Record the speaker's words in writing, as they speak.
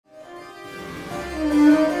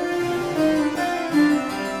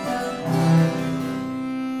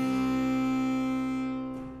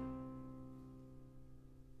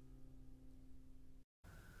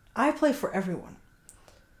play for everyone.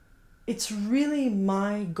 It's really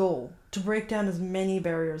my goal to break down as many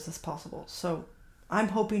barriers as possible. So I'm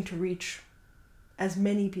hoping to reach as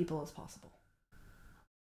many people as possible.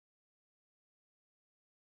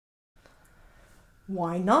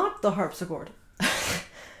 Why not the harpsichord?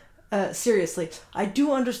 Seriously, I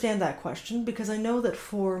do understand that question because I know that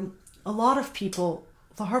for a lot of people,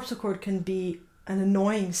 the harpsichord can be an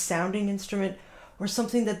annoying sounding instrument or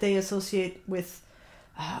something that they associate with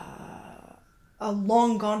a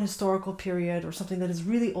long gone historical period or something that is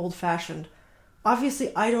really old-fashioned.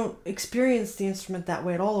 Obviously, I don't experience the instrument that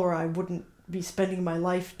way at all, or I wouldn't be spending my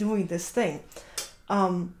life doing this thing.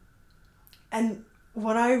 And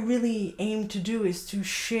what I really aim to do is to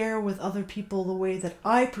share with other people the way that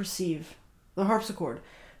I perceive the harpsichord.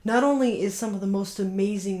 Not only is some of the most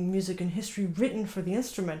amazing music in history written for the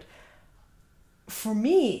instrument, for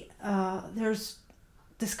me, there's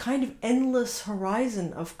this kind of endless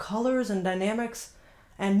horizon of colors and dynamics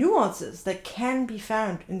and nuances that can be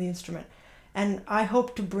found in the instrument. And I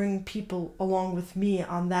hope to bring people along with me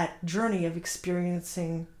on that journey of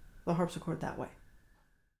experiencing the harpsichord that way.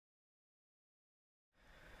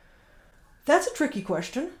 That's a tricky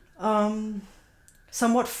question,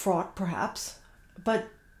 somewhat fraught perhaps, but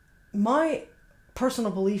my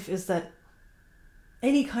personal belief is that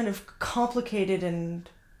any kind of complicated and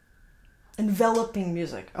enveloping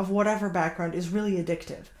music of whatever background is really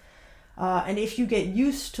addictive. And if you get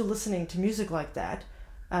used to listening to music like that,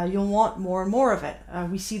 you'll want more and more of it.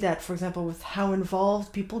 We see that, for example, with how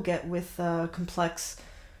involved people get with complex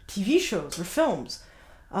TV shows or films.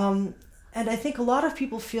 And I think a lot of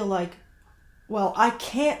people feel like, well, I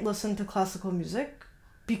can't listen to classical music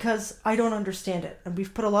because I don't understand it. And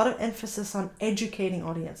we've put a lot of emphasis on educating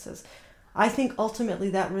audiences. I think ultimately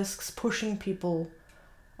that risks pushing people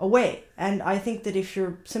away. And I think that if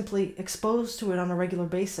you're simply exposed to it on a regular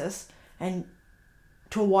basis and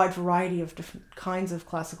to a wide variety of different kinds of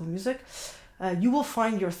classical music, you will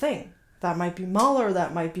find your thing. That might be Mahler,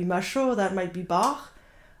 that might be Machaut, that might be Bach,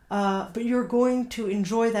 but you're going to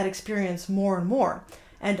enjoy that experience more and more.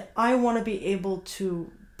 And I want to be able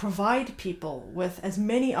to provide people with as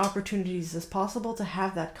many opportunities as possible to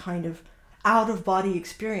have that kind of out-of-body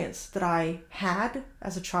experience that I had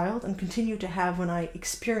as a child and continue to have when I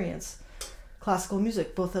experience classical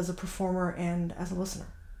music, both as a performer and as a listener.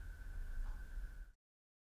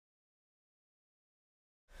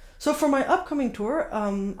 So for my upcoming tour,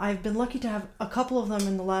 I've been lucky to have a couple of them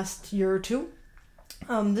in the last year or two.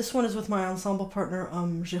 This one is with my ensemble partner,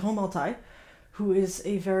 Jérôme Hantaï, who is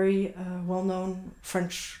a very well-known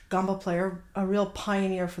French gamba player, a real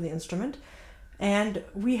pioneer for the instrument. And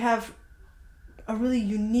we have a really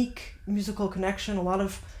unique musical connection, a lot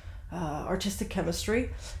of artistic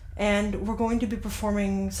chemistry. And we're going to be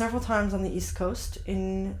performing several times on the East Coast,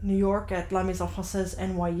 in New York at La Maison Française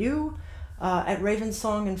NYU, at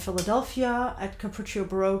Ravensong in Philadelphia, at Capriccio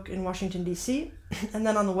Baroque in Washington, D.C. And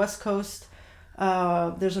then on the West Coast,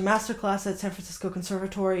 there's a masterclass at San Francisco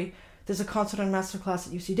Conservatory. There's a concert and masterclass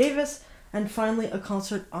at UC Davis, and finally a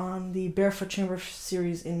concert on the Barefoot Chamber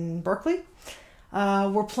Series in Berkeley.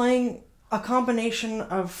 We're playing a combination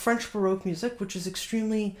of French Baroque music, which is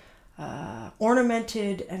extremely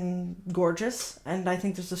ornamented and gorgeous, and I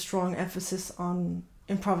think there's a strong emphasis on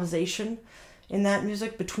improvisation in that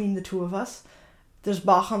music between the two of us. There's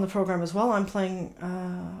Bach on the program as well. I'm playing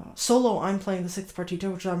solo. I'm playing the Sixth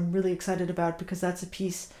Partita, which I'm really excited about because that's a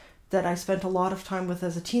piece that I spent a lot of time with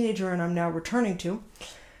as a teenager and I'm now returning to.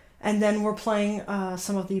 And then we're playing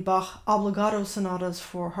some of the Bach Obbligato sonatas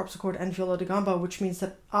for harpsichord and viola da gamba, which means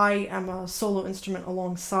that I am a solo instrument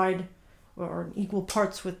alongside or in equal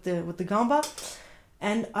parts with the gamba.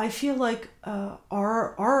 And I feel like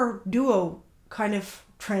our duo kind of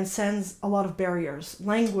transcends a lot of barriers,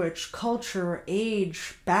 language, culture,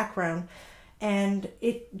 age, background, and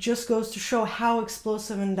it just goes to show how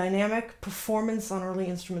explosive and dynamic performance on early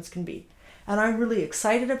instruments can be. And I'm really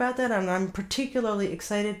excited about that, and I'm particularly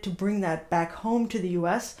excited to bring that back home to the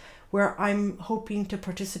US, where I'm hoping to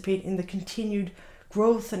participate in the continued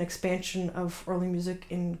growth and expansion of early music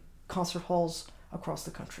in concert halls across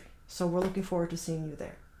the country. So we're looking forward to seeing you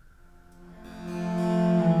there.